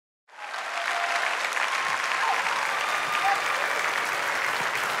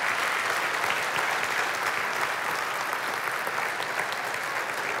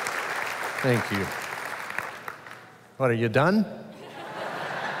Thank you. What, are you done?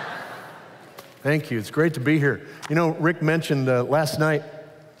 Thank you. It's great to be here. You know, Rick mentioned last night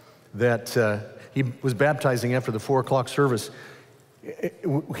that he was baptizing after the 4 o'clock service.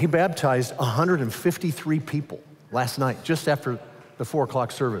 He baptized 153 people last night, just after the 4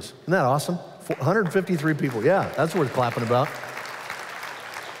 o'clock service. Isn't that awesome? 153 people. Yeah, that's worth clapping about.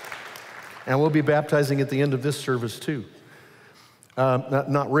 And we'll be baptizing at the end of this service too.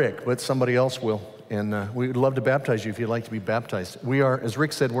 Not Rick, but somebody else will. And we'd love to baptize you if you'd like to be baptized. We are, as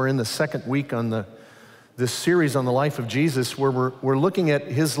Rick said, we're in the second week on this series on the life of Jesus, where we're looking at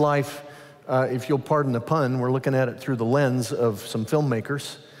his life, if you'll pardon the pun, we're looking at it through the lens of some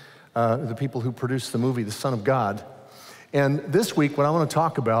filmmakers, the people who produced the movie, The Son of God. And this week, what I want to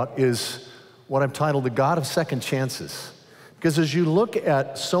talk about is what I've titled The God of Second Chances. Because as you look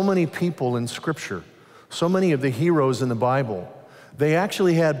at so many people in Scripture, so many of the heroes in the Bible, they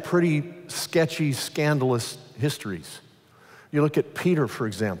actually had pretty sketchy, scandalous histories. You look at Peter, for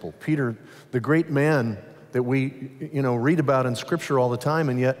example. Peter, the great man that we, read about in Scripture all the time,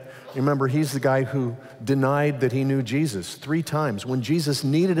 and yet, remember, he's the guy who denied that he knew Jesus 3 times. When Jesus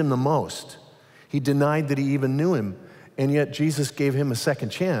needed him the most, he denied that he even knew him, and yet Jesus gave him a second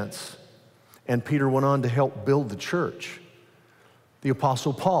chance, and Peter went on to help build the church. The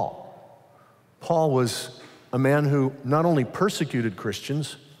Apostle Paul. Paul was a man who not only persecuted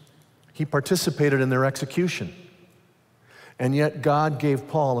Christians, he participated in their execution. And yet God gave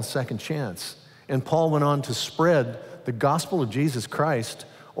Paul a second chance. And Paul went on to spread the gospel of Jesus Christ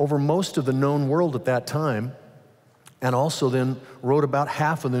over most of the known world at that time, and also then wrote about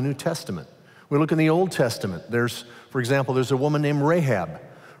half of the New Testament. We look in the Old Testament. For example, there's a woman named Rahab.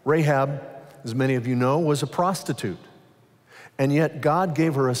 Rahab, as many of you know, was a prostitute. And yet God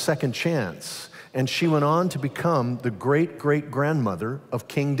gave her a second chance. And she went on to become the great-great-grandmother of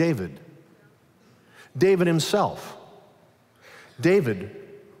King David. David himself. David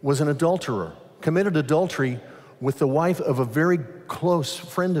was an adulterer, committed adultery with the wife of a very close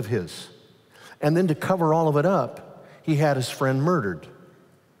friend of his. And then to cover all of it up, he had his friend murdered.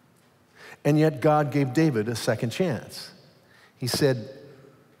 And yet God gave David a second chance. He said,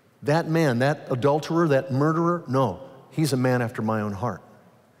 that man, that adulterer, that murderer, no, he's a man after my own heart.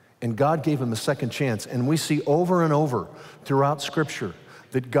 And God gave him a second chance. And we see over and over throughout Scripture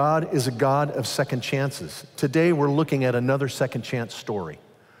that God is a God of second chances. Today, we're looking at another second chance story.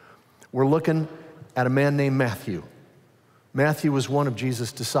 We're looking at a man named Matthew. Matthew was one of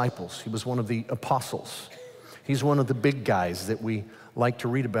Jesus' disciples. He was one of the apostles. He's one of the big guys that we like to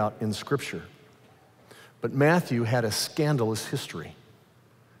read about in Scripture. But Matthew had a scandalous history.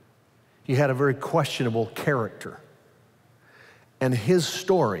 He had a very questionable character. And his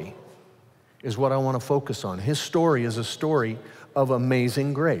story is what I want to focus on. His story is a story of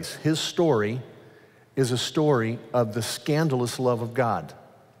amazing grace. His story is a story of the scandalous love of God.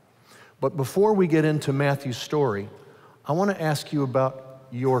 But before we get into Matthew's story, I want to ask you about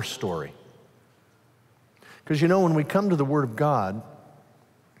your story. Because when we come to the Word of God,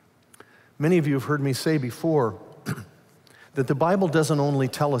 many of you have heard me say before that the Bible doesn't only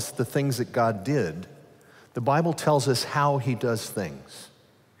tell us the things that God did, the Bible tells us how he does things.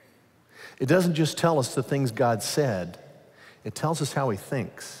 It doesn't just tell us the things God said, it tells us how he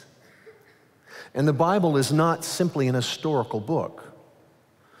thinks. And the Bible is not simply an historical book.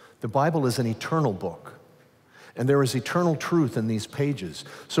 The Bible is an eternal book. And there is eternal truth in these pages.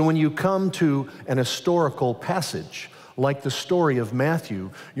 So when you come to an historical passage, like the story of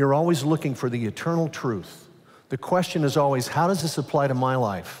Matthew, you're always looking for the eternal truth. The question is always, how does this apply to my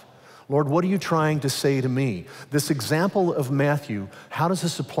life? Lord, what are you trying to say to me? This example of Matthew, how does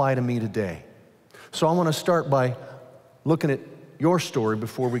this apply to me today? So I want to start by looking at your story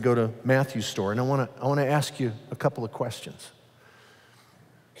before we go to Matthew's story. And I want to ask you a couple of questions.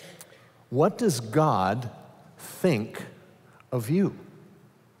 What does God think of you?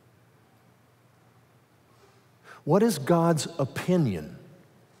 What is God's opinion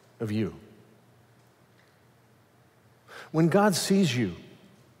of you? When God sees you,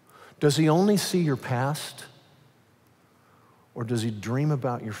 does he only see your past, or does he dream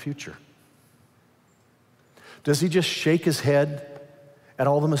about your future? Does he just shake his head at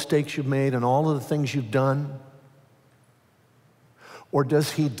all the mistakes you've made and all of the things you've done? Or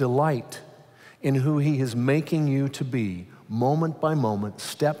does he delight in who he is making you to be, moment by moment,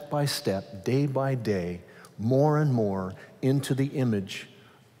 step by step, day by day, more and more into the image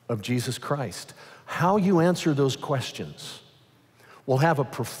of Jesus Christ? How you answer those questions will have a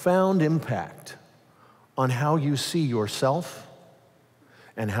profound impact on how you see yourself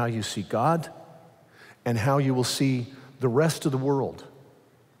and how you see God and how you will see the rest of the world.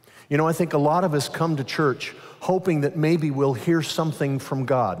 You know, I think a lot of us come to church hoping that maybe we'll hear something from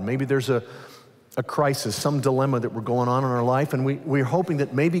God. Maybe there's a crisis, some dilemma that we're going on in our life, and we're hoping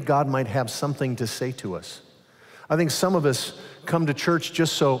that maybe God might have something to say to us. I think some of us come to church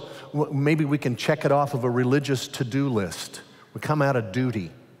just so maybe we can check it off of a religious to-do list. We come out of duty,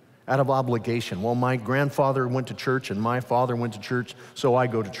 out of obligation. Well, my grandfather went to church and my father went to church, so I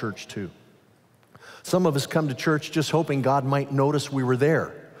go to church too. Some of us come to church just hoping God might notice we were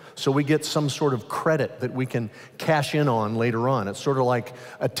there, so we get some sort of credit that we can cash in on later on. It's sort of like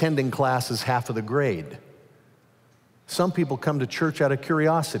attending class is half of the grade. Some people come to church out of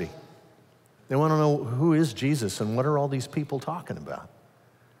curiosity. They want to know, who is Jesus and what are all these people talking about?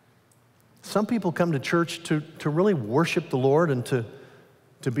 Some people come to church to really worship the Lord and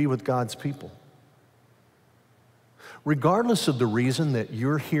to be with God's people. Regardless of the reason that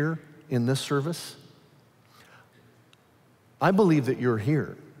you're here in this service, I believe that you're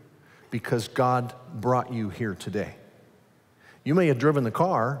here because God brought you here today. You may have driven the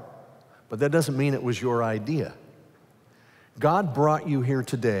car, but that doesn't mean it was your idea. God brought you here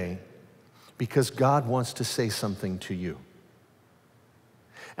today because God wants to say something to you.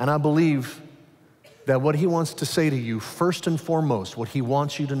 And I believe that what he wants to say to you, first and foremost, what he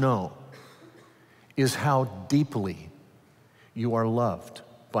wants you to know is how deeply you are loved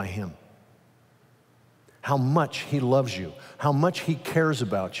by him. How much he loves you, how much he cares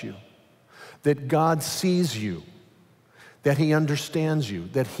about you, that God sees you, that he understands you,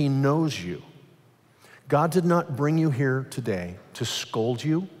 that he knows you. God did not bring you here today to scold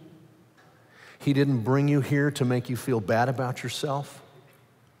you. He didn't bring you here to make you feel bad about yourself.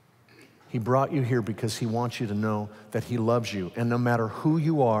 He brought you here because he wants you to know that he loves you. And no matter who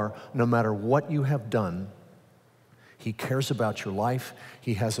you are, no matter what you have done, he cares about your life.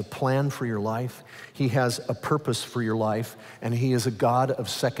 He has a plan for your life. He has a purpose for your life. And he is a God of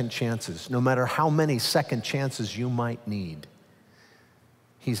second chances. No matter how many second chances you might need,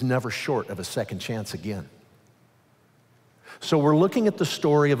 he's never short of a second chance again. So we're looking at the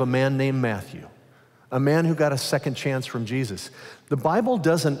story of a man named Matthew, a man who got a second chance from Jesus. The Bible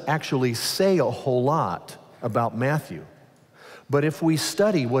doesn't actually say a whole lot about Matthew, but if we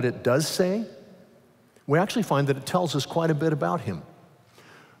study what it does say, we actually find that it tells us quite a bit about him.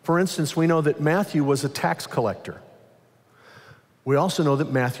 For instance, we know that Matthew was a tax collector. We also know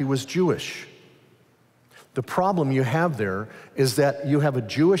that Matthew was Jewish. The problem you have there is that you have a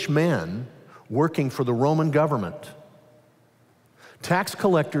Jewish man working for the Roman government. Tax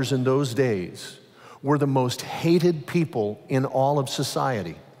collectors in those days were the most hated people in all of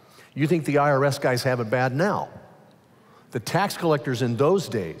society. You think the IRS guys have it bad now? The tax collectors in those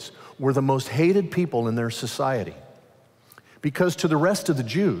days were the most hated people in their society. Because to the rest of the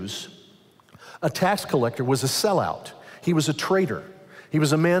Jews, a tax collector was a sellout. He was a traitor. He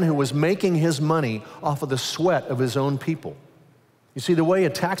was a man who was making his money off of the sweat of his own people. You see, the way a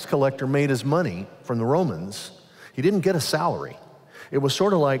tax collector made his money from the Romans, he didn't get a salary. It was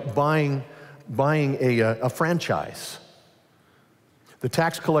sort of like buying a franchise. The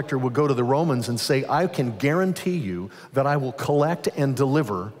tax collector would go to the Romans and say, I can guarantee you that I will collect and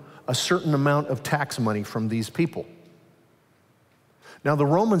deliver a certain amount of tax money from these people. Now, the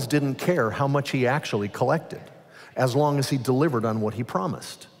Romans didn't care how much he actually collected, as long as he delivered on what he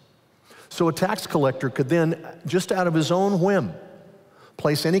promised. So a tax collector could then, just out of his own whim,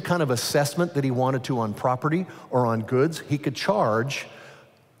 place any kind of assessment that he wanted to on property or on goods. He could charge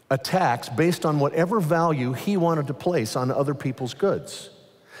a tax based on whatever value he wanted to place on other people's goods.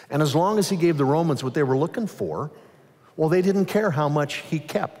 And as long as he gave the Romans what they were looking for, well, they didn't care how much he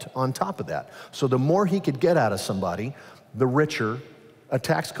kept on top of that. So the more he could get out of somebody, the richer a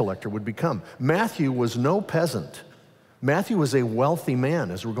tax collector would become. Matthew was no peasant. Matthew was a wealthy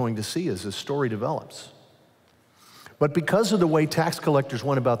man, as we're going to see as this story develops. But because of the way tax collectors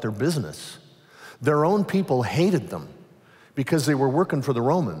went about their business, their own people hated them because they were working for the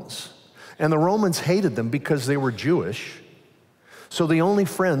Romans. And the Romans hated them because they were Jewish. So the only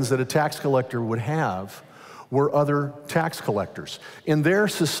friends that a tax collector would have were other tax collectors. In their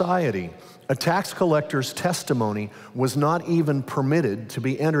society, a tax collector's testimony was not even permitted to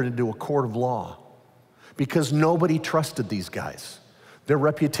be entered into a court of law because nobody trusted these guys. Their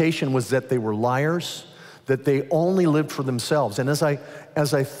reputation was that they were liars, that they only lived for themselves. And as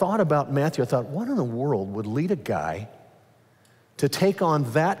I thought about Matthew, I thought, what in the world would lead a guy to take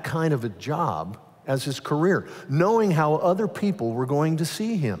on that kind of a job as his career, knowing how other people were going to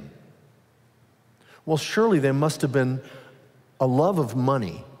see him? Well, surely there must have been a love of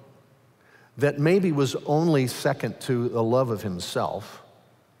money that maybe was only second to the love of himself.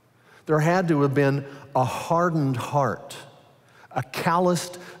 There had to have been a hardened heart, a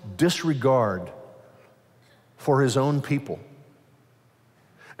calloused disregard for his own people.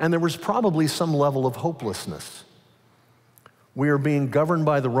 And there was probably some level of hopelessness. We are being governed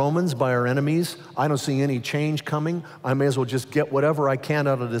by the Romans, by our enemies. I don't see any change coming. I may as well just get whatever I can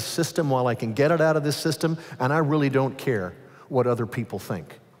out of this system while I can get it out of this system, and I really don't care what other people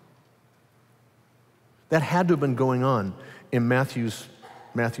think. That had to have been going on in Matthew's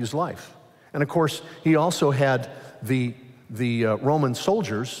life. And of course, he also had the Roman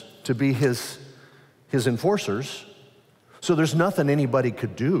soldiers to be his enforcers. So there's nothing anybody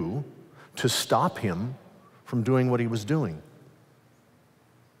could do to stop him from doing what he was doing.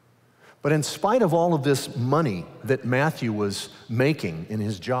 But in spite of all of this money that Matthew was making in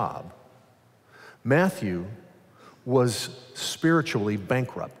his job, Matthew was spiritually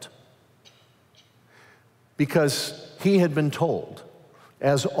bankrupt. Because he had been told,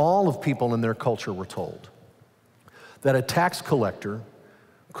 as all of people in their culture were told, that a tax collector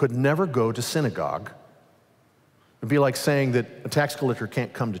could never go to synagogue. It'd be like saying that a tax collector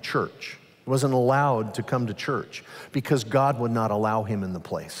can't come to church. He wasn't allowed to come to church because God would not allow him in the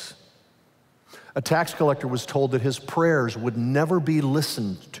place. A tax collector was told that his prayers would never be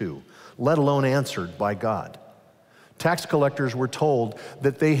listened to, let alone answered by God. Tax collectors were told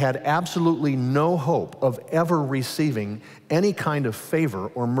that they had absolutely no hope of ever receiving any kind of favor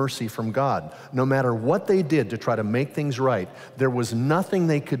or mercy from God. No matter what they did to try to make things right, there was nothing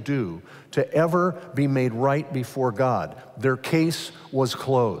they could do to ever be made right before God. Their case was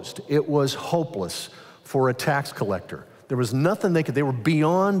closed. It was hopeless for a tax collector. There was nothing they were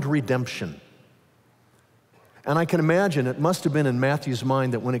beyond redemption. And I can imagine it must have been in Matthew's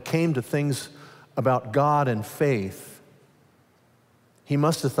mind that when it came to things about God and faith, he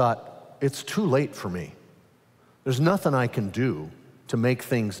must have thought, it's too late for me. There's nothing I can do to make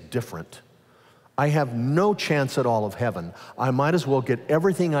things different. I have no chance at all of heaven. I might as well get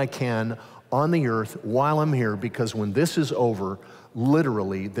everything I can on the earth while I'm here, because when this is over,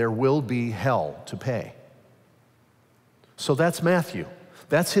 literally, there will be hell to pay. So that's Matthew.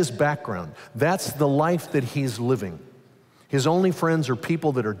 That's his background. That's the life that he's living. His only friends are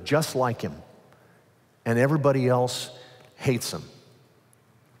people that are just like him, and everybody else hates him.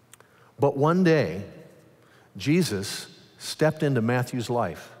 But one day, Jesus stepped into Matthew's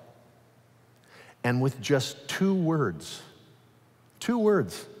life, and with just two words,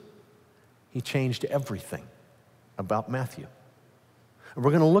 he changed everything about Matthew. And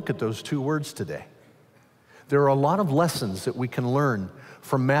we're going to look at those two words today. There are a lot of lessons that we can learn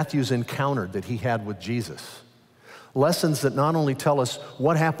from Matthew's encounter that he had with Jesus. Lessons that not only tell us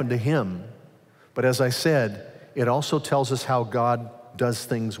what happened to him, but as I said, it also tells us how God does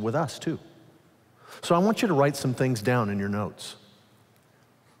things with us too. So I want you to write some things down in your notes.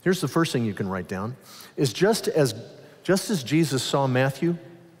 Here's the first thing you can write down, is just as Jesus saw Matthew,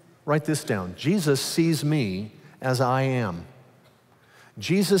 write this down. Jesus sees me as I am.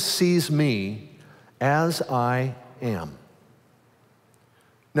 Jesus sees me as I am.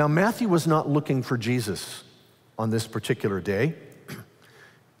 Now, Matthew was not looking for Jesus on this particular day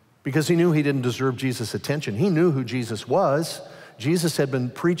because he knew he didn't deserve Jesus' attention. He knew who Jesus was. Jesus had been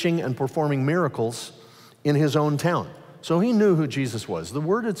preaching and performing miracles in his own town. So he knew who Jesus was. The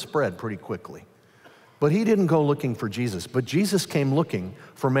word had spread pretty quickly. But he didn't go looking for Jesus. But Jesus came looking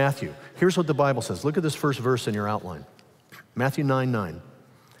for Matthew. Here's what the Bible says. Look at this first verse in your outline. Matthew 9:9.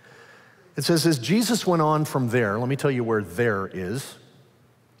 It says, as Jesus went on from there, let me tell you where there is.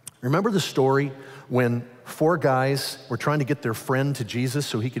 Remember the story when 4 guys were trying to get their friend to Jesus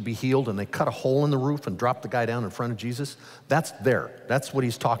so he could be healed, and they cut a hole in the roof and dropped the guy down in front of Jesus? That's there. That's what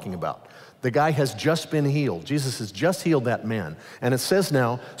he's talking about. The guy has just been healed. Jesus has just healed that man. And it says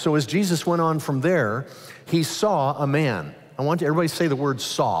now, so as Jesus went on from there, he saw a man. I want everybody to say the word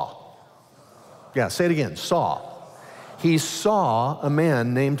saw. Yeah, say it again, saw. He saw a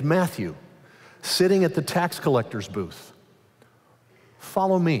man named Matthew sitting at the tax collector's booth.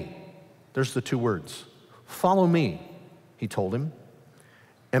 Follow me. There's the 2 words. Follow me, he told him.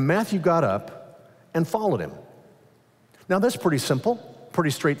 And Matthew got up and followed him. Now that's pretty simple, pretty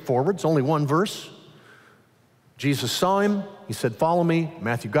straightforward. It's only 1 verse. Jesus saw him, he said, follow me.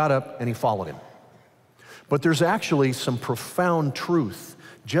 Matthew got up and he followed him. But there's actually some profound truth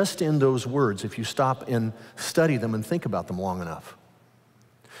just in those words if you stop and study them and think about them long enough.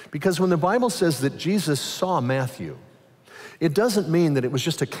 Because when the Bible says that Jesus saw Matthew, it doesn't mean that it was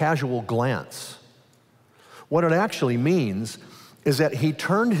just a casual glance. What it actually means is that he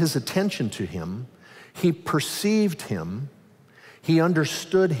turned his attention to him, he perceived him, he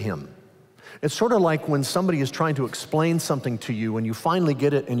understood him. It's sort of like when somebody is trying to explain something to you and you finally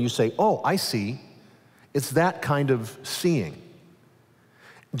get it and you say, oh, I see. It's that kind of seeing.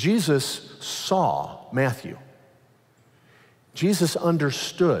 Jesus saw Matthew. Jesus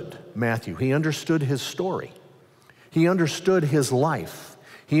understood Matthew. He understood his story. He understood his life.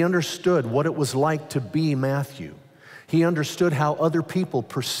 He understood what it was like to be Matthew. He understood how other people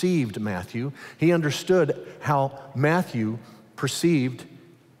perceived Matthew. He understood how Matthew perceived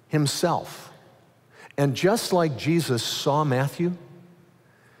himself. And just like Jesus saw Matthew,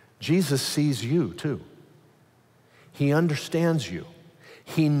 Jesus sees you too. He understands you.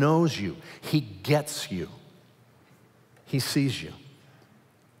 He knows you. He gets you. He sees you.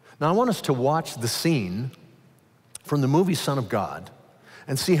 Now I want us to watch the scene from the movie Son of God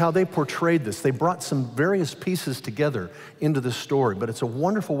and see how they portrayed this. They brought some various pieces together into the story, but it's a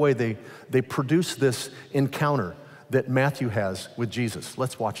wonderful way they produce this encounter that Matthew has with Jesus.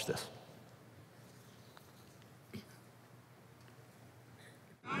 Let's watch this.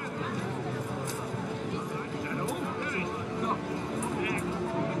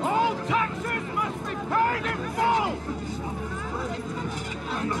 All taxes must be paid in full!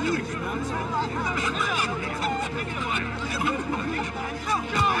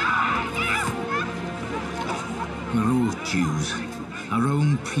 We're all Jews. Our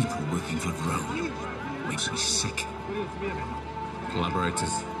own people working for Rome. Makes me sick.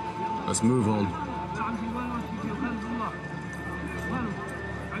 Collaborators, let's move on.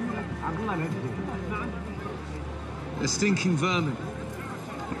 They're stinking vermin.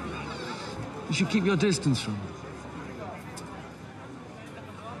 You should keep your distance from them.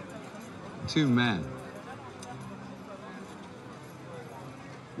 2 men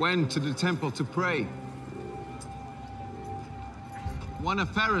went to the temple to pray. One a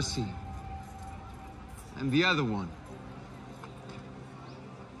Pharisee, and the other one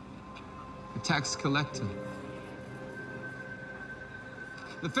a tax collector.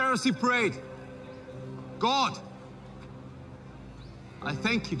 The Pharisee prayed, God, I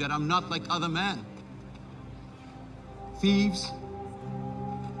thank you that I'm not like other men. Thieves,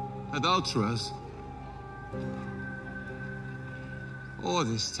 adulterers, or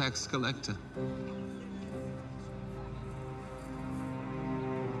this tax collector.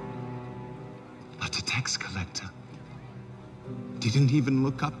 But the tax collector didn't even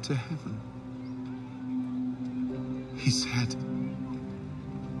look up to heaven. He said,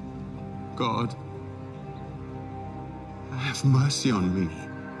 God, have mercy on me.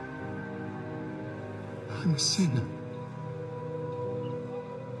 I'm a sinner.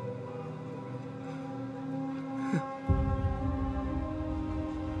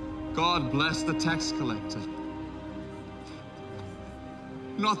 God bless the tax collector,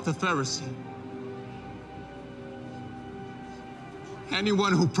 not the Pharisee.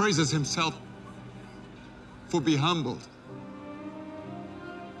 Anyone who praises himself will be humbled,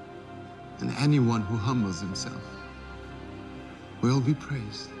 and anyone who humbles himself will be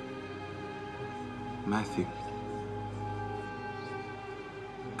praised. Matthew,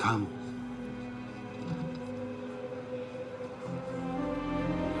 come.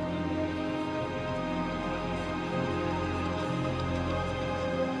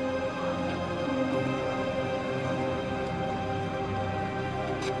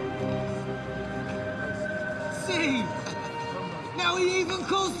 See, now he even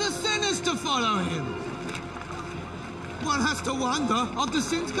calls the sinners to follow him. One has to wonder of the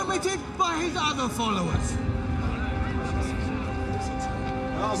sins committed by his other followers.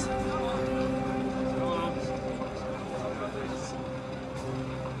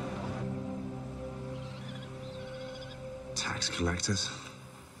 Tax collectors.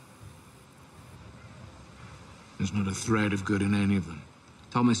 There's not a thread of good in any of them.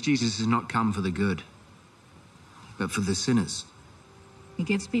 Thomas, Jesus has not come for the good, but for the sinners. He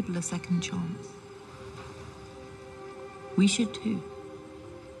gives people a second chance. We should too.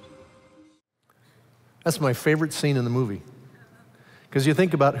 That's my favorite scene in the movie. Because you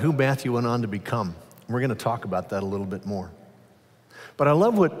think about who Matthew went on to become. We're going to talk about that a little bit more. But I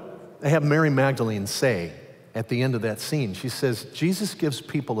love what they have Mary Magdalene say at the end of that scene. She says, Jesus gives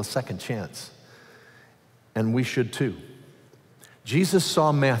people a second chance, and we should too. Jesus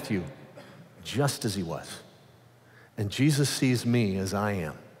saw Matthew just as he was, and Jesus sees me as I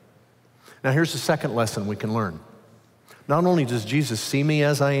am. Now here's the second lesson we can learn. Not only does Jesus see me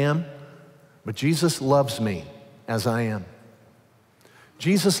as I am, but Jesus loves me as I am.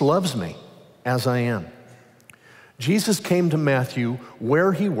 Jesus loves me as I am. Jesus came to Matthew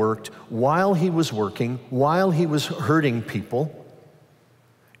where he worked, while he was working, while he was hurting people,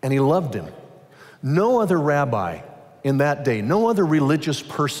 and he loved him. No other rabbi in that day, no other religious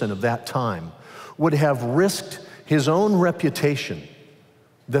person of that time would have risked his own reputation,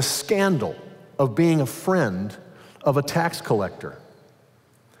 the scandal of being a friend of a tax collector,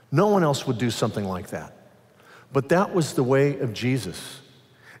 No one else would do something like that. But that was the way of Jesus.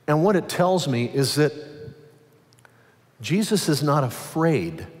 And what it tells me is that Jesus is not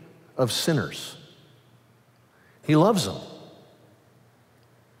afraid of sinners. He loves them.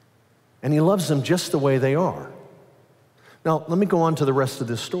 And he loves them just the way they are. Now, let me go on to the rest of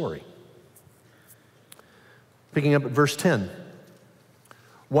this story. Picking up at verse 10.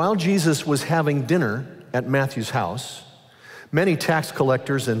 While Jesus was having dinner at Matthew's house, many tax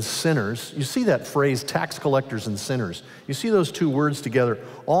collectors and sinners, you see that phrase, tax collectors and sinners. You see those two words together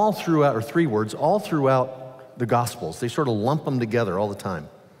all throughout, or three words, all throughout the Gospels. They sort of lump them together all the time.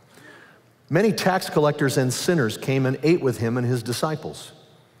 Many tax collectors and sinners came and ate with him and his disciples.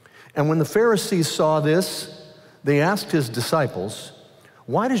 And when the Pharisees saw this, they asked his disciples,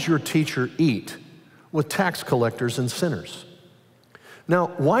 "Why does your teacher eat with tax collectors and sinners?"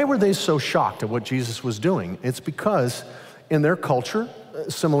 Now, why were they so shocked at what Jesus was doing? It's because in their culture,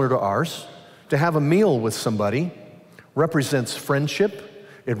 similar to ours, to have a meal with somebody represents friendship,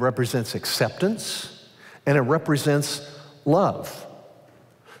 it represents acceptance, and it represents love.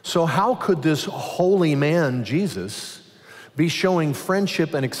 So how could this holy man, Jesus, be showing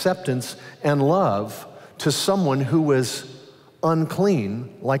friendship and acceptance and love to someone who was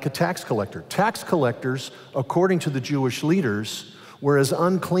unclean like a tax collector? Tax collectors, according to the Jewish leaders, were as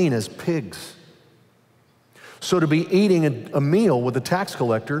unclean as pigs. So to be eating a meal with a tax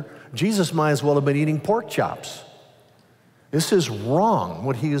collector, Jesus might as well have been eating pork chops. This is wrong,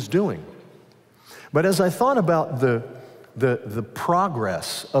 what he is doing. But as I thought about the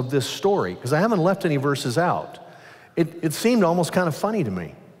progress of this story, because I haven't left any verses out, it seemed almost kind of funny to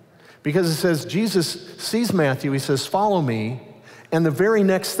me. Because it says, Jesus sees Matthew, he says, "Follow me." And the very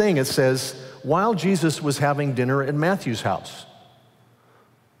next thing it says, while Jesus was having dinner at Matthew's house.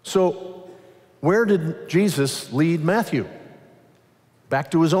 So where did Jesus lead Matthew?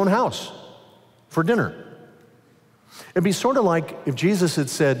 Back to his own house for dinner. It'd be sort of like if Jesus had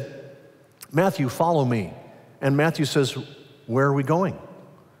said, "Matthew, follow me." And Matthew says, "Where are we going?"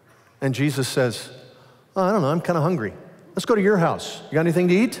 And Jesus says, "Oh, I don't know, I'm kind of hungry. Let's go to your house. You got anything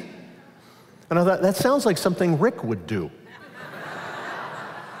to eat?" And I thought, that sounds like something Rick would do.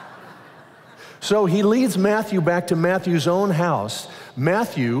 So he leads Matthew back to Matthew's own house.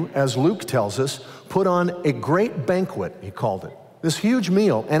 Matthew, as Luke tells us, put on a great banquet, he called it, this huge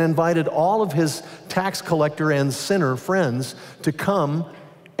meal, and invited all of his tax collector and sinner friends to come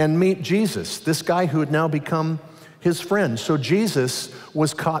and meet Jesus, this guy who had now become his friend. So Jesus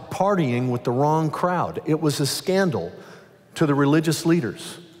was caught partying with the wrong crowd. It was a scandal to the religious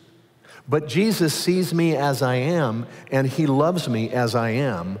leaders. But Jesus sees me as I am, and he loves me as I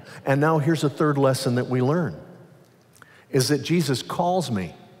am. And now here's a third lesson that we learn, is that Jesus calls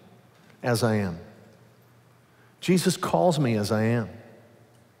me as I am. Jesus calls me as I am.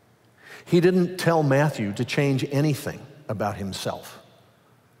 He didn't tell Matthew to change anything about himself.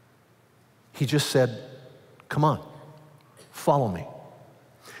 He just said, "Come on, follow me."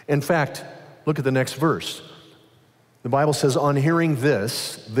 In fact, look at the next verse. The Bible says, on hearing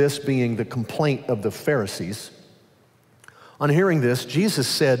this being the complaint of the Pharisees, on hearing this, Jesus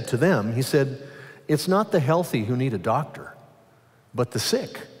said to them, he said, "It's not the healthy who need a doctor, but the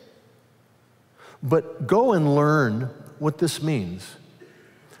sick. But go and learn what this means.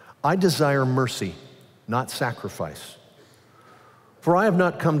 I desire mercy, not sacrifice. For I have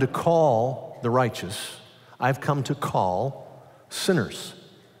not come to call the righteous, I've come to call sinners."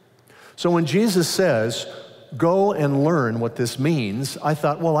 So when Jesus says, "Go and learn what this means," I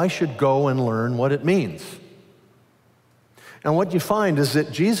thought, well, I should go and learn what it means. And what you find is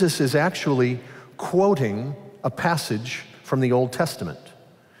that Jesus is actually quoting a passage from the Old Testament.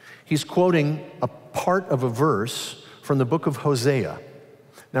 He's quoting a part of a verse from the book of Hosea.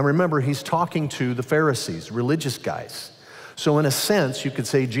 Now remember, he's talking to the Pharisees, religious guys. So in a sense, you could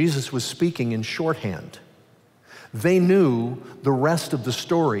say Jesus was speaking in shorthand. They knew the rest of the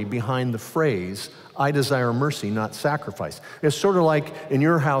story behind the phrase, "I desire mercy, not sacrifice." It's sort of like in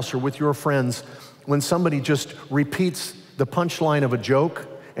your house or with your friends, when somebody just repeats the punchline of a joke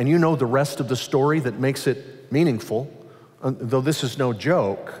and you know the rest of the story that makes it meaningful, though this is no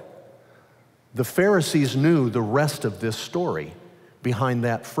joke. The Pharisees knew the rest of this story behind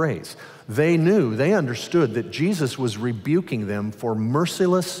that phrase. They knew, they understood that Jesus was rebuking them for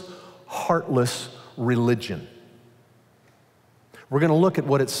merciless, heartless religion. We're going to look at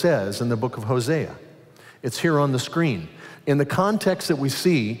what it says in the book of Hosea. It's here on the screen. In the context that we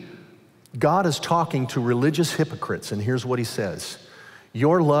see, God is talking to religious hypocrites, and here's what he says.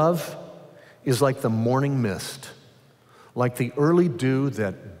 "Your love is like the morning mist, like the early dew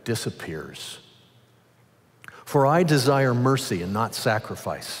that disappears. For I desire mercy and not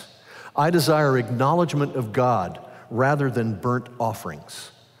sacrifice. I desire acknowledgement of God rather than burnt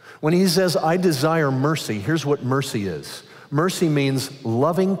offerings. When he says, I desire mercy, here's what mercy is. Mercy means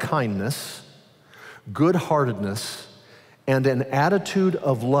loving kindness, good-heartedness, and an attitude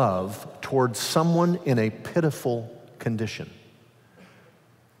of love towards someone in a pitiful condition.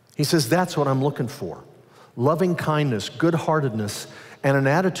 He says, that's what I'm looking for. Loving kindness, good-heartedness, and an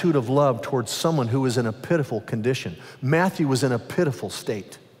attitude of love towards someone who is in a pitiful condition. Matthew was in a pitiful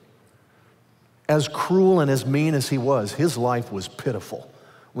state. As cruel and as mean as he was, his life was pitiful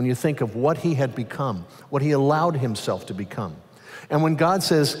when you think of what he had become, what he allowed himself to become. And when God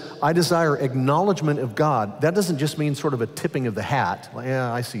says, I desire acknowledgement of God, that doesn't just mean sort of a tipping of the hat, like,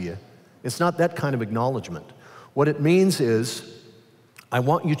 yeah, I see you. It's not that kind of acknowledgement. What it means is, I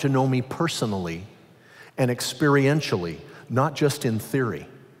want you to know me personally and experientially, not just in theory.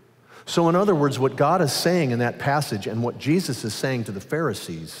 So in other words, what God is saying in that passage and what Jesus is saying to the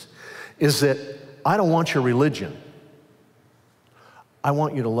Pharisees is that I don't want your religion. I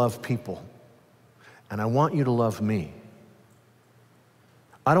want you to love people, and I want you to love me.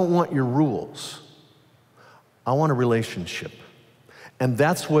 I don't want your rules. I want a relationship. And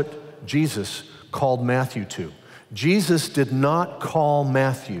that's what Jesus called Matthew to. Jesus did not call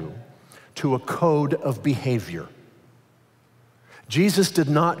Matthew to a code of behavior. Jesus did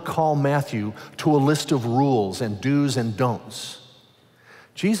not call Matthew to a list of rules and do's and don'ts.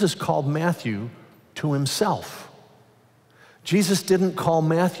 Jesus called Matthew to himself. Jesus didn't call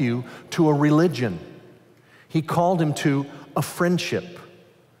Matthew to a religion. He called him to a friendship.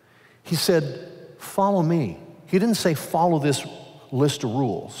 He said, follow me. He didn't say, follow this list of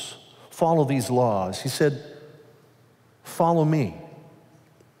rules, follow these laws. He said, follow me.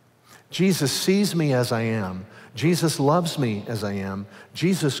 Jesus sees me as I am. Jesus loves me as I am.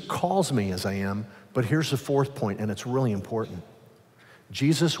 Jesus calls me as I am. But here's the fourth point, and it's really important.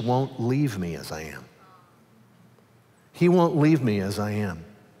 Jesus won't leave me as I am. He won't leave me as I am.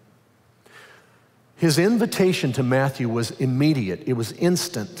 His invitation to Matthew was immediate. It was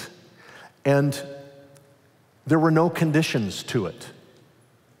instant. And there were no conditions to it.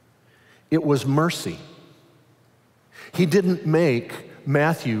 It was mercy. He didn't make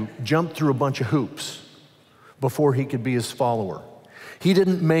Matthew jump through a bunch of hoops before he could be his follower. He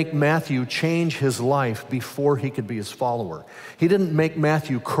didn't make Matthew change his life before he could be his follower. He didn't make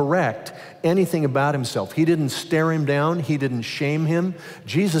Matthew correct anything about himself. He didn't stare him down. He didn't shame him.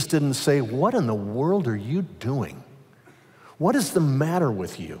 Jesus didn't say, what in the world are you doing? What is the matter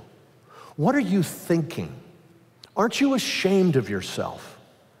with you? What are you thinking? Aren't you ashamed of yourself?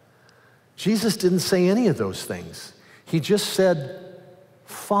 Jesus didn't say any of those things. He just said,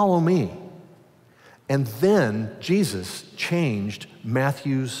 follow me. And then Jesus changed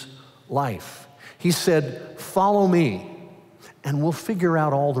Matthew's life. He said, follow me, and we'll figure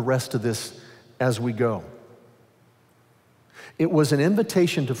out all the rest of this as we go. It was an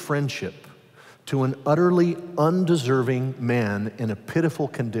invitation to friendship to an utterly undeserving man in a pitiful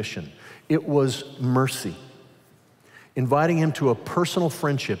condition. It was mercy, inviting him to a personal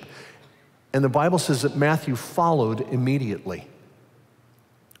friendship. And the Bible says that Matthew followed immediately.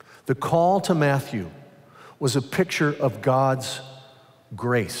 The call to Matthew was a picture of God's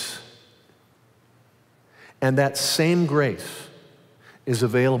grace. And that same grace is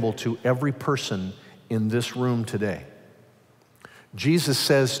available to every person in this room today. Jesus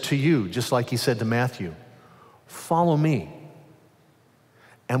says to you, just like he said to Matthew, follow me,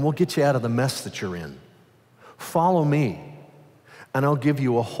 and we'll get you out of the mess that you're in. Follow me, and I'll give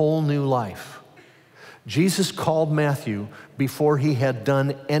you a whole new life. Jesus called Matthew before he had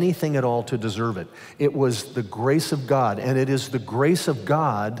done anything at all to deserve it. It was the grace of God, and it is the grace of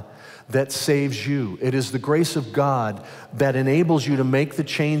God that saves you. It is the grace of God that enables you to make the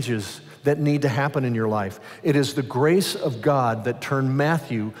changes that need to happen in your life. It is the grace of God that turned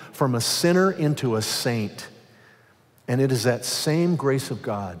Matthew from a sinner into a saint. And it is that same grace of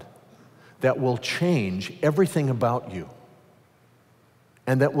God that will change everything about you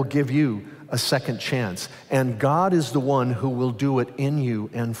and that will give you a second chance. And God is the one who will do it in you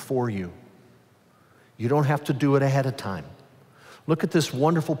and for you. You don't have to do it ahead of time. Look at this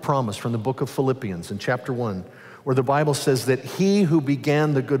wonderful promise from the book of Philippians in chapter 1, where the Bible says that he who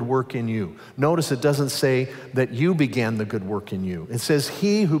began the good work in you. Notice it doesn't say that you began the good work in you. It says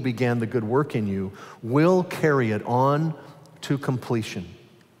he who began the good work in you will carry it on to completion.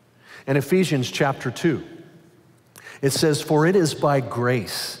 In Ephesians chapter 2, it says, for it is by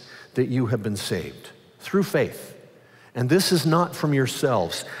grace that you have been saved, through faith. And this is not from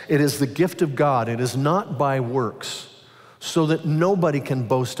yourselves. It is the gift of God. It is not by works, so that nobody can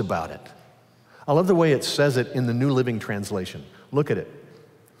boast about it. I love the way it says it in the New Living Translation. Look at it.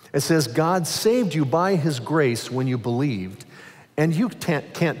 It says, God saved you by his grace when you believed, and you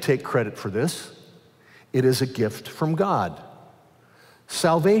can't take credit for this. It is a gift from God.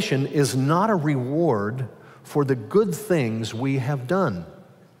 Salvation is not a reward for the good things we have done.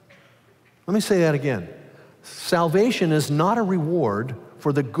 Let me say that again. Salvation is not a reward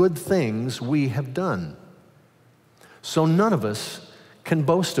for the good things we have done. So none of us can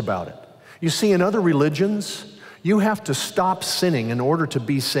boast about it. You see, in other religions, you have to stop sinning in order to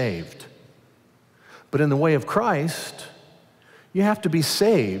be saved. But in the way of Christ, you have to be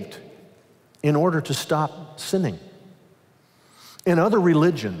saved in order to stop sinning. In other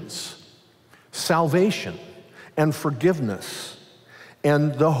religions, salvation and forgiveness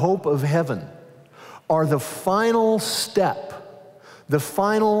and the hope of heaven are the final step, the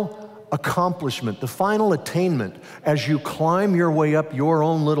final accomplishment, the final attainment as you climb your way up your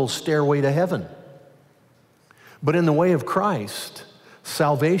own little stairway to heaven. But in the way of Christ,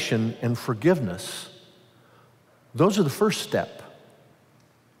 salvation and forgiveness, those are the first step.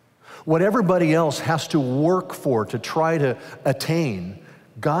 What everybody else has to work for to try to attain,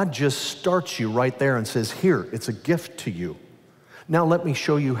 God just starts you right there and says, here, it's a gift to you. Now let me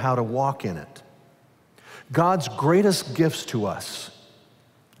show you how to walk in it. God's greatest gifts to us,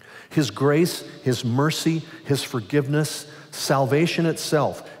 his grace, his mercy, his forgiveness, salvation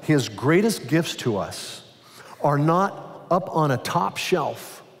itself, his greatest gifts to us are not up on a top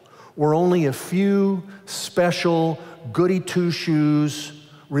shelf where only a few special goody two-shoes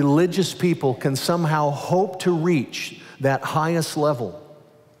religious people can somehow hope to reach that highest level.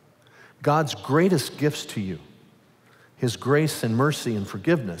 God's greatest gifts to you, his grace and mercy and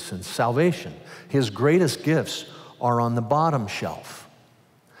forgiveness and salvation, his greatest gifts are on the bottom shelf.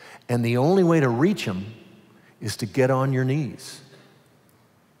 And the only way to reach them is to get on your knees.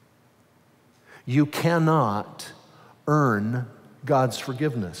 You cannot earn God's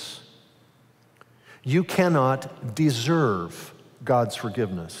forgiveness. You cannot deserve God's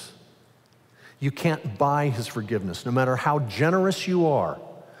forgiveness. You can't buy his forgiveness. No matter how generous you are,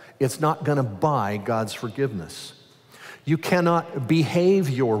 it's not going to buy God's forgiveness. You cannot behave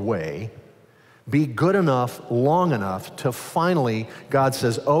your way, be good enough, long enough to finally, God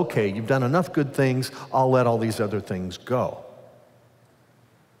says, okay, you've done enough good things, I'll let all these other things go.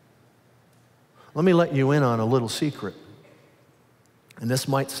 Let me let you in on a little secret. And this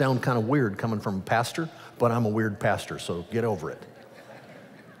might sound kind of weird coming from a pastor, but I'm a weird pastor, so get over it.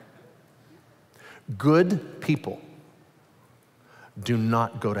 Good people do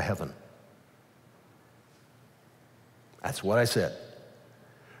not go to heaven. That's what I said.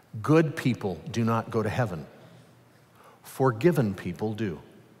 Good people do not go to heaven. Forgiven people do.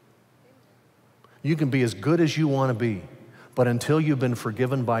 You can be as good as you want to be, but until you've been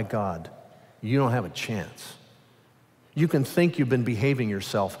forgiven by God, you don't have a chance. You can think you've been behaving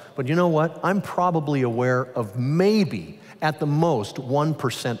yourself, but you know what? I'm probably aware of maybe, at the most,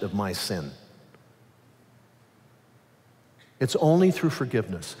 1% of my sin. It's only through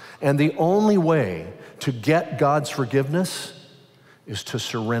forgiveness. And the only way to get God's forgiveness is to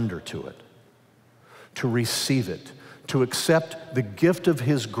surrender to it, to receive it, to accept the gift of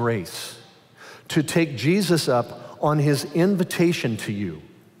his grace, to take Jesus up on his invitation to you,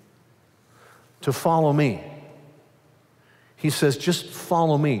 to follow me. He says, just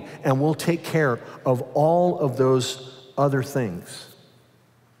follow me, and we'll take care of all of those other things.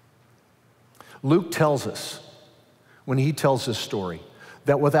 Luke tells us, when he tells this story,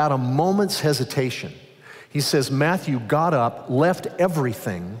 that without a moment's hesitation, he says Matthew got up, left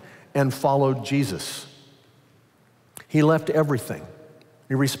everything, and followed Jesus. He left everything.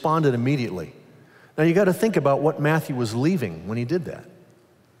 He responded immediately. Now you got to think about what Matthew was leaving when he did that.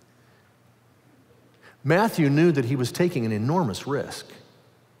 Matthew knew that he was taking an enormous risk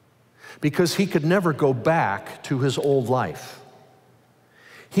because he could never go back to his old life.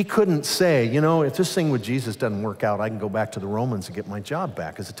 He couldn't say, you know, if this thing with Jesus doesn't work out, I can go back to the Romans and get my job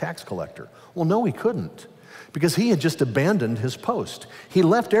back as a tax collector. Well, no, he couldn't, because he had just abandoned his post. He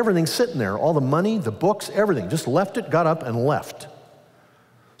left everything sitting there, all the money, the books, everything, just left it, got up, and left.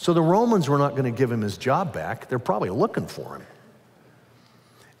 So the Romans were not going to give him his job back. They're probably looking for him.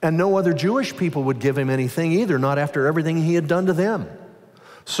 And no other Jewish people would give him anything either, not after everything he had done to them.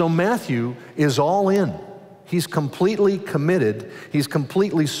 So Matthew is all in. He's completely committed. He's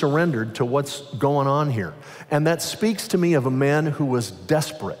completely surrendered to what's going on here. And that speaks to me of a man who was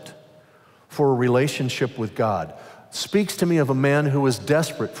desperate for a relationship with God. Speaks to me of a man who was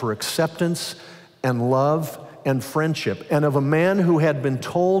desperate for acceptance and love and friendship, and of a man who had been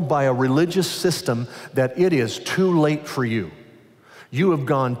told by a religious system that it is too late for you. You have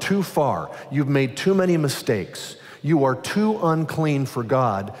gone too far. You've made too many mistakes. You are too unclean for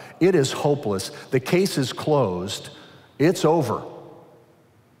God. It is hopeless. The case is closed. It's over.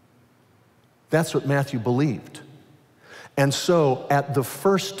 That's what Matthew believed. And so at the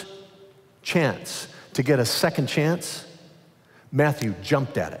first chance to get a second chance, Matthew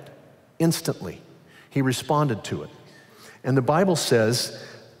jumped at it instantly. He responded to it. And the Bible says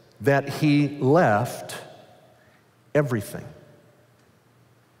that he left everything.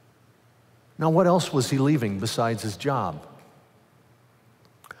 Now, what else was he leaving besides his job?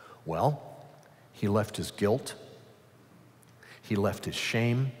 Well, he left his guilt. He left his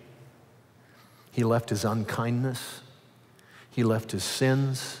shame. He left his unkindness. He left his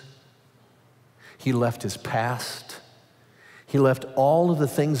sins. He left his past. He left all of the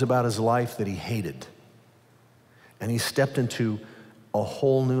things about his life that he hated. And he stepped into a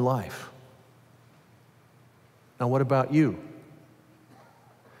whole new life. Now, what about you?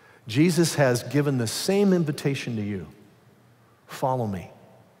 Jesus has given the same invitation to you. Follow me.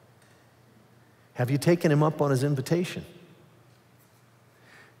 Have you taken him up on his invitation?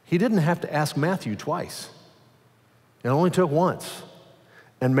 He didn't have to ask Matthew twice. It only took once.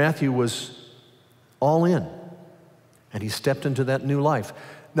 And Matthew was all in. And he stepped into that new life.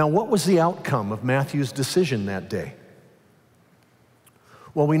 Now, what was the outcome of Matthew's decision that day?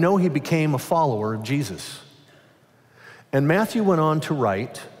 Well, we know he became a follower of Jesus. And Matthew went on to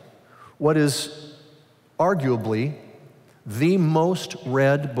write what is arguably the most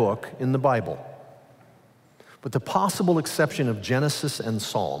read book in the Bible. With the possible exception of Genesis and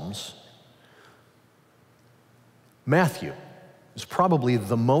Psalms, Matthew is probably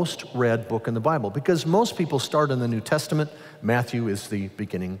the most read book in the Bible because most people start in the New Testament. Matthew is the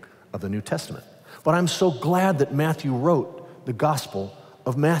beginning of the New Testament. But I'm so glad that Matthew wrote the Gospel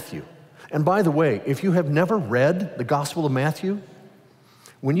of Matthew. And by the way, if you have never read the Gospel of Matthew,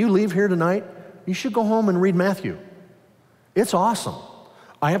 when you leave here tonight, you should go home and read Matthew. It's awesome.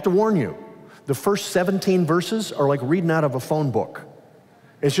 I have to warn you, the first 17 verses are like reading out of a phone book.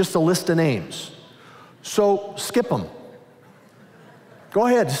 It's just a list of names. So skip them. Go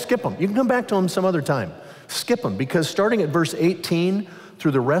ahead, skip them. You can come back to them some other time. Skip them, because starting at verse 18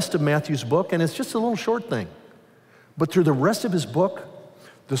 through the rest of Matthew's book, and it's just a little short thing, but through the rest of his book,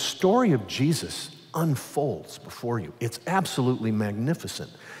 the story of Jesus unfolds before you. It's absolutely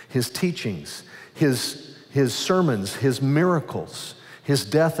magnificent. His teachings, his sermons, his miracles, his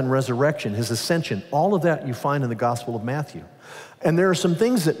death and resurrection, his ascension, all of that you find in the Gospel of Matthew. And there are some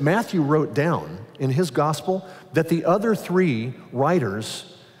things that Matthew wrote down in his gospel that the other three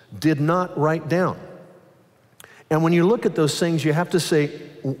writers did not write down. And when you look at those things, you have to say,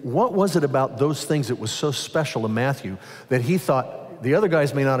 what was it about those things that was so special to Matthew that he thought, the other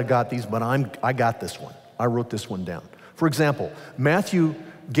guys may not have got these, but I got this one. I wrote this one down. For example, Matthew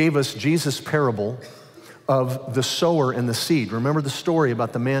gave us Jesus' parable of the sower and the seed. Remember the story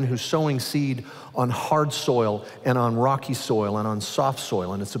about the man who's sowing seed on hard soil and on rocky soil and on soft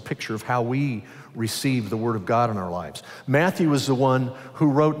soil, and it's a picture of how we receive the Word of God in our lives. Matthew is the one who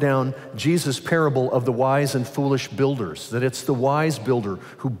wrote down Jesus' parable of the wise and foolish builders, that it's the wise builder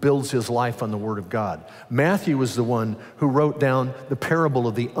who builds his life on the Word of God. Matthew is the one who wrote down the parable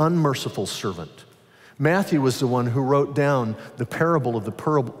of the unmerciful servant. Matthew was the one who wrote down the parable of the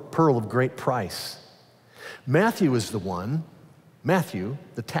pearl of great price. Matthew is the one, Matthew,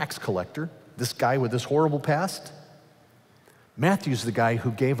 the tax collector, this guy with this horrible past, Matthew's the guy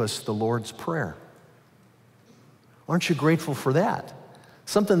who gave us the Lord's Prayer. Aren't you grateful for that?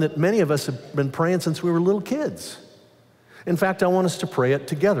 Something that many of us have been praying since we were little kids. In fact, I want us to pray it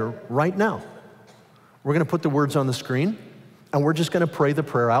together right now. We're going to put the words on the screen, and we're just going to pray the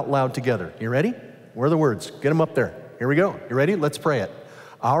prayer out loud together. You ready? Where are the words? Get them up there. Here we go. You ready? Let's pray it.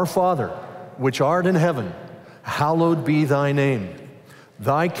 Our Father, which art in heaven, hallowed be thy name.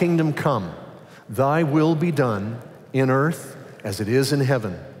 Thy kingdom come. Thy will be done in earth as it is in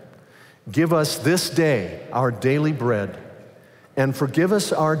heaven. Give us this day our daily bread, and forgive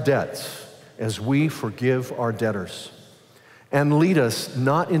us our debts as we forgive our debtors. And lead us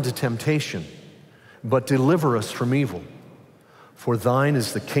not into temptation, but deliver us from evil. For thine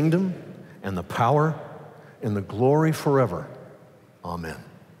is the kingdom and the power and the glory forever. Amen.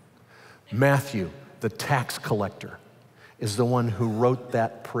 Matthew, the tax collector, is the one who wrote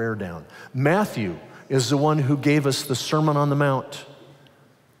that prayer down. Matthew is the one who gave us the Sermon on the Mount,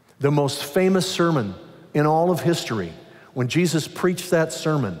 the most famous sermon in all of history. When Jesus preached that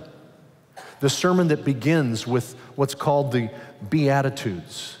sermon, the sermon that begins with what's called the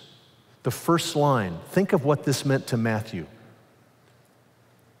Beatitudes, the first line, think of what this meant to Matthew.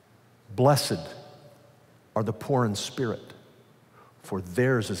 Blessed are the poor in spirit, for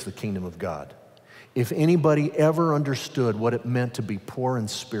theirs is the kingdom of God. If anybody ever understood what it meant to be poor in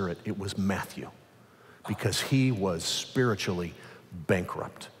spirit, it was Matthew, because he was spiritually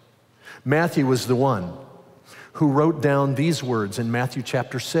bankrupt. Matthew was the one who wrote down these words in Matthew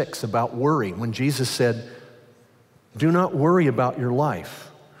chapter 6 about worry, when Jesus said, "Do not worry about your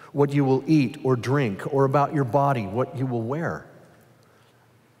life, what you will eat or drink, or about your body, what you will wear.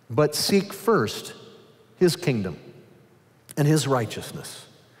 But seek first his kingdom and his righteousness,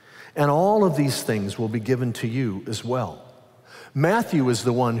 and all of these things will be given to you as well." Matthew is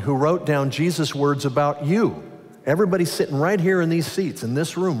the one who wrote down Jesus' words about you. Everybody sitting right here in these seats, in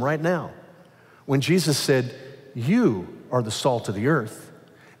this room right now. When Jesus said, "You are the salt of the earth,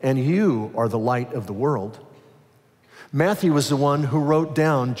 and you are the light of the world." Matthew was the one who wrote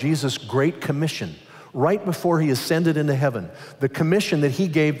down Jesus' great commission right before he ascended into heaven, the commission that he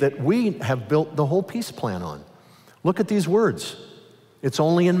gave that we have built the whole peace plan on. Look at these words. It's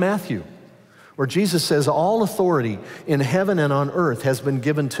only in Matthew, where Jesus says, "All authority in heaven and on earth has been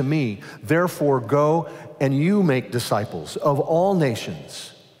given to me. Therefore, go and you make disciples of all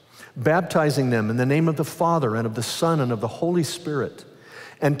nations, baptizing them in the name of the Father and of the Son and of the Holy Spirit,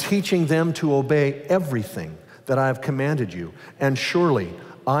 and teaching them to obey everything that I have commanded you. And surely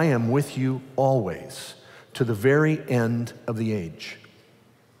I am with you always, to the very end of the age."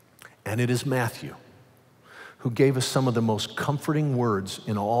 And it is Matthew who gave us some of the most comforting words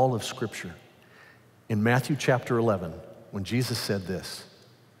in all of Scripture. In Matthew chapter 11, when Jesus said this,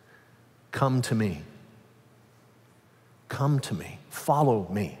 "Come to me. Come to me. Follow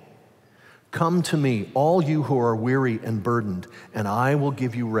me. Come to me, all you who are weary and burdened, and I will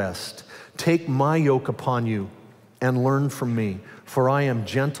give you rest. Take my yoke upon you and learn from me, for I am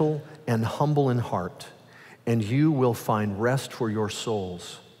gentle and humble in heart, and you will find rest for your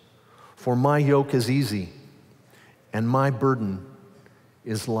souls. For my yoke is easy and my burden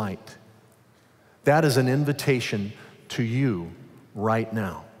is light." That is an invitation to you right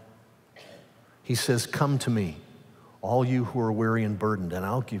now. He says, "Come to me, all you who are weary and burdened, and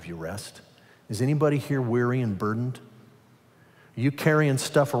I'll give you rest." Is anybody here weary and burdened? Are you carrying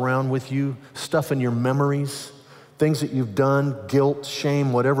stuff around with you, stuff in your memories, things that you've done, guilt,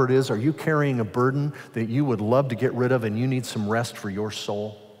 shame, whatever it is? Are you carrying a burden that you would love to get rid of and you need some rest for your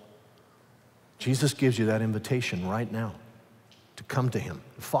soul? Jesus gives you that invitation right now to come to him,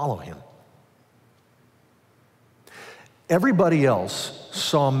 to follow him. Everybody else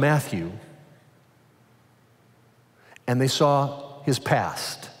saw Matthew and they saw his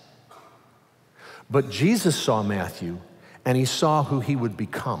past. But Jesus saw Matthew and he saw who he would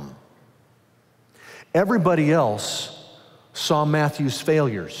become. Everybody else saw Matthew's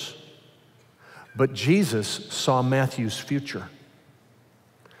failures, but Jesus saw Matthew's future.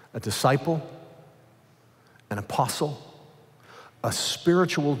 A disciple, an apostle, a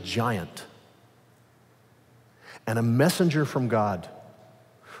spiritual giant, and a messenger from God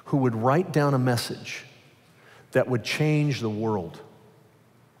who would write down a message that would change the world.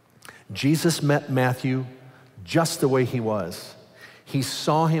 Jesus met Matthew just the way he was. He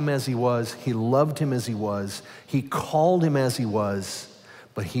saw him as he was. He loved him as he was. He called him as he was,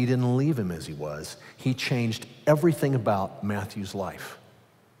 but he didn't leave him as he was. He changed everything about Matthew's life.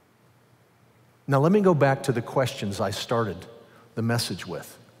 Now let me go back to the questions I started the message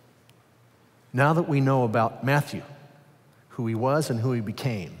with. Now that we know about Matthew, who he was and who he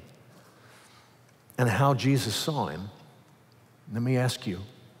became, and how Jesus saw him, let me ask you,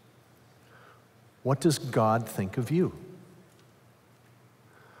 what does God think of you?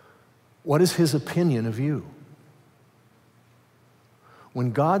 What is his opinion of you?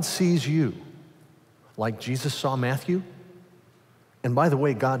 When God sees you, like Jesus saw Matthew, and by the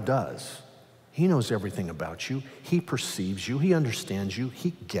way, God does. He knows everything about you. He perceives you. He understands you.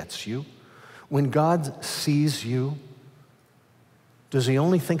 He gets you. When God sees you, does he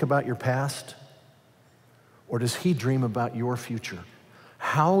only think about your past? Or does he dream about your future?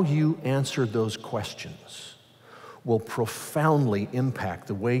 How you answer those questions will profoundly impact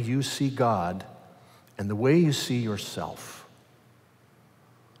the way you see God and the way you see yourself.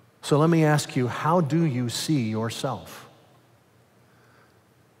 So let me ask you, how do you see yourself?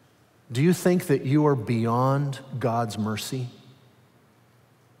 Do you think that you are beyond God's mercy?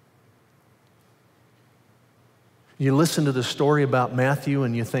 You listen to the story about Matthew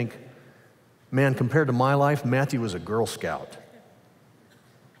and you think, man, compared to my life, Matthew was a Girl Scout.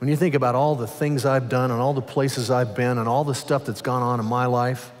 When you think about all the things I've done and all the places I've been and all the stuff that's gone on in my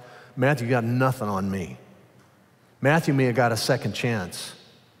life, Matthew got nothing on me. Matthew may have got a second chance.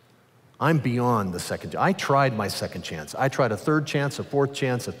 I'm beyond the second. I tried my second chance. I tried a third chance, a fourth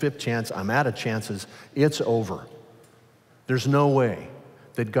chance, a fifth chance. I'm out of chances. It's over. There's no way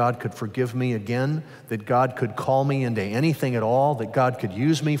that God could forgive me again, that God could call me into anything at all, that God could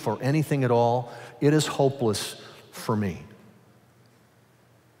use me for anything at all. It is hopeless for me.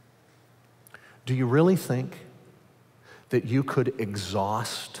 Do you really think that you could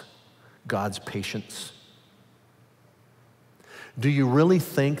exhaust God's patience? Do you really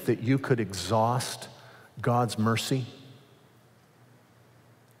think that you could exhaust God's mercy?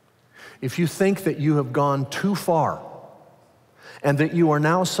 If you think that you have gone too far and that you are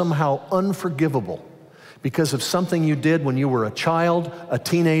now somehow unforgivable because of something you did when you were a child, a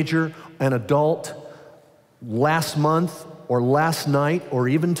teenager, an adult, last month or last night or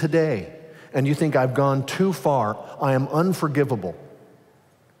even today, and you think I've gone too far, I am unforgivable,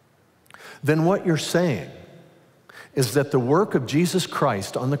 then what you're saying is that the work of Jesus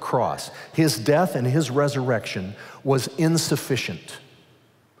Christ on the cross, his death and his resurrection, was insufficient,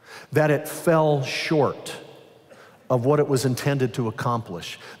 that it fell short of what it was intended to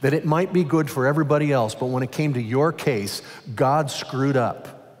accomplish, that it might be good for everybody else, but when it came to your case, God screwed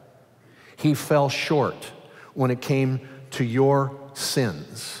up. He fell short when it came to your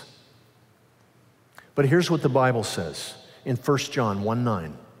sins. But here's what the Bible says in 1 John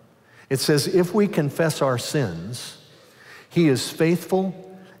 1:9. It says, if we confess our sins, he is faithful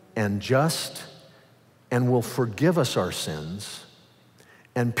and just and will forgive us our sins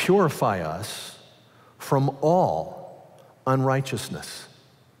and purify us from all unrighteousness.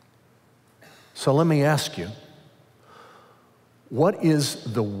 So let me ask you, what is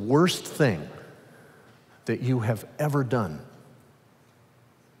the worst thing that you have ever done?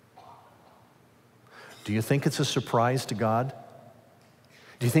 Do you think it's a surprise to God?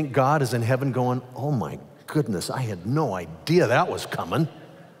 Do you think God is in heaven going, oh my goodness, I had no idea that was coming.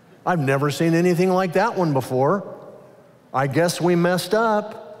 I've never seen anything like that one before. I guess we messed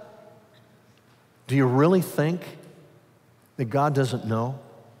up. Do you really think that God doesn't know?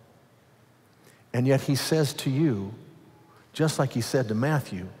 And yet he says to you, just like he said to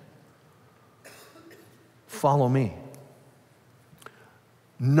Matthew, follow me.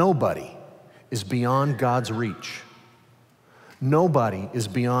 Nobody is beyond God's reach. Nobody is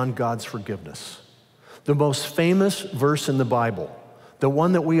beyond God's forgiveness. The most famous verse in the Bible, the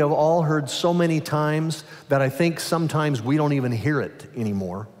one that we have all heard so many times that I think sometimes we don't even hear it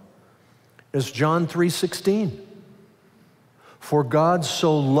anymore, is John 3:16. For God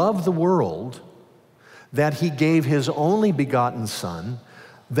so loved the world that he gave his only begotten Son,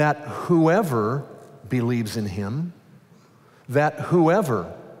 that whoever believes in him,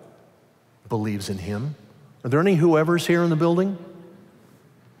 believes in him. Are there any whoever's here in the building?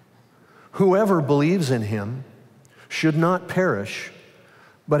 Whoever believes in him should not perish,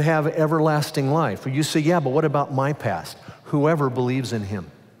 but have everlasting life. You say, yeah, but what about my past? Whoever believes in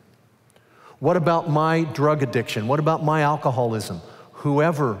him. What about my drug addiction? What about my alcoholism?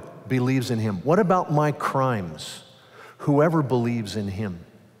 Whoever believes in him. What about my crimes? Whoever believes in him.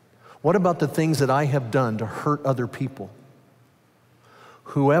 What about the things that I have done to hurt other people?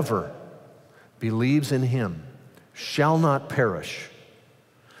 Whoever believes in him shall not perish,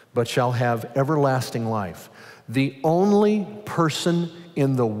 but shall have everlasting life. The only person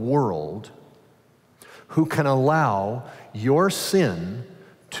in the world who can allow your sin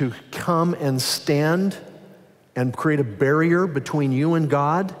to come and stand and create a barrier between you and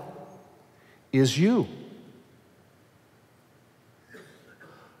God is you.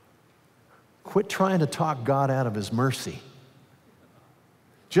 Quit trying to talk God out of his mercy.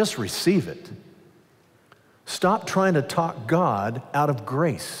 Just receive it. Stop trying to talk God out of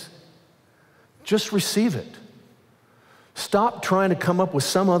grace. Just receive it. Stop trying to come up with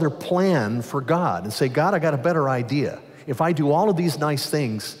some other plan for God and say, God, I got a better idea. If I do all of these nice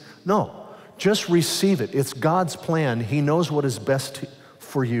things, no, just receive it. It's God's plan. He knows what is best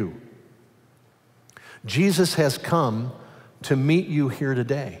for you. Jesus has come to meet you here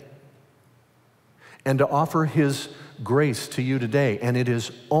today and to offer his grace to you today. And it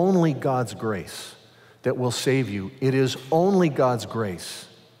is only God's grace that will save you. It is only God's grace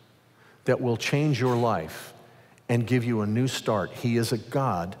that will change your life and give you a new start. He is a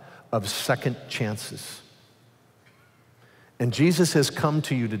God of second chances. And Jesus has come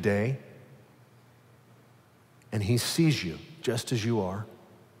to you today, and he sees you just as you are,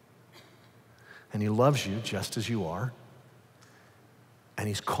 and he loves you just as you are, and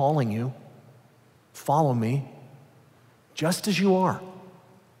he's calling you, follow me, just as you are.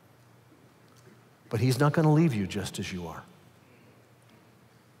 But he's not going to leave you just as you are.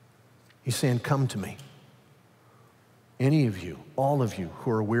 He's saying, come to me. Any of you, all of you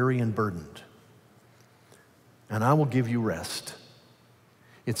who are weary and burdened, and I will give you rest.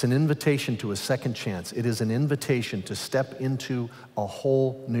 It's an invitation to a second chance. It is an invitation to step into a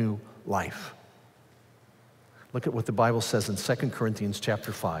whole new life. Look at what the Bible says in 2 Corinthians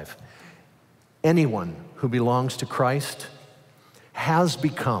chapter 5. Anyone who belongs to Christ has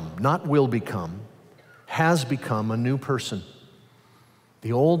become, not will become, has become a new person.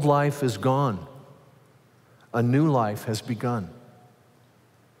 The old life is gone. A new life has begun.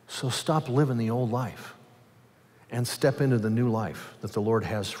 So stop living the old life and step into the new life that the Lord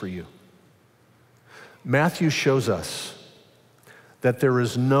has for you. Matthew shows us that there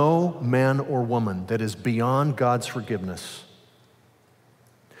is no man or woman that is beyond God's forgiveness.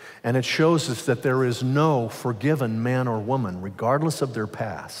 And it shows us that there is no forgiven man or woman, regardless of their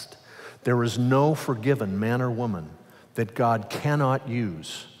past. There is no forgiven man or woman that God cannot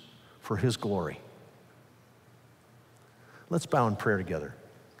use for His glory. Let's bow in prayer together.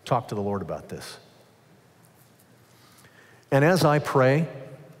 Talk to the Lord about this. And as I pray,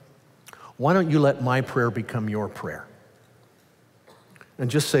 why don't you let my prayer become your prayer? And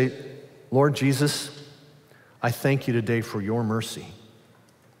just say, Lord Jesus, I thank you today for your mercy.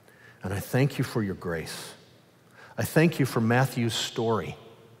 And I thank you for your grace. I thank you for Matthew's story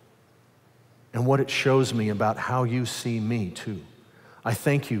and what it shows me about how you see me too. I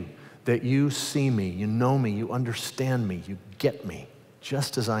thank you that you see me, you know me, you understand me, you get me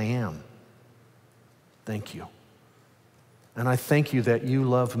just as I am. Thank you. And I thank you that you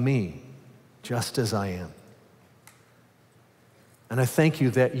love me just as I am. And I thank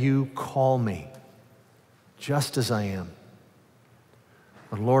you that you call me just as I am.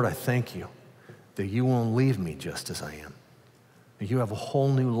 But Lord, I thank you that you won't leave me just as I am. That you have a whole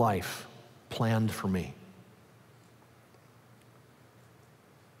new life planned for me.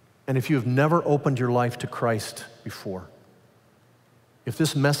 And if you have never opened your life to Christ before, if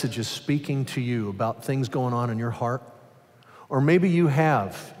this message is speaking to you about things going on in your heart, or maybe you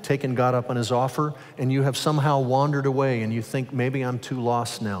have taken God up on His offer and you have somehow wandered away and you think, maybe I'm too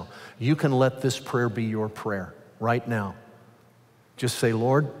lost now, you can let this prayer be your prayer right now. Just say,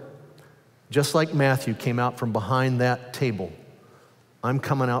 Lord, just like Matthew came out from behind that table, I'm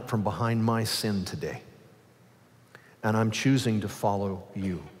coming out from behind my sin today, and I'm choosing to follow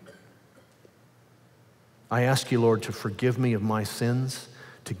you. I ask you, Lord, to forgive me of my sins,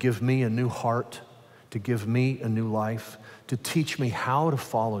 to give me a new heart, to give me a new life, to teach me how to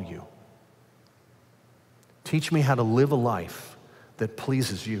follow you. Teach me how to live a life that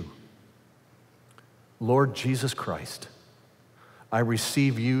pleases you. Lord Jesus Christ, I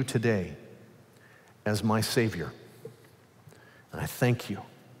receive you today as my Savior. And I thank you.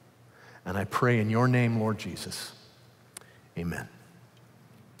 And I pray in your name, Lord Jesus. Amen.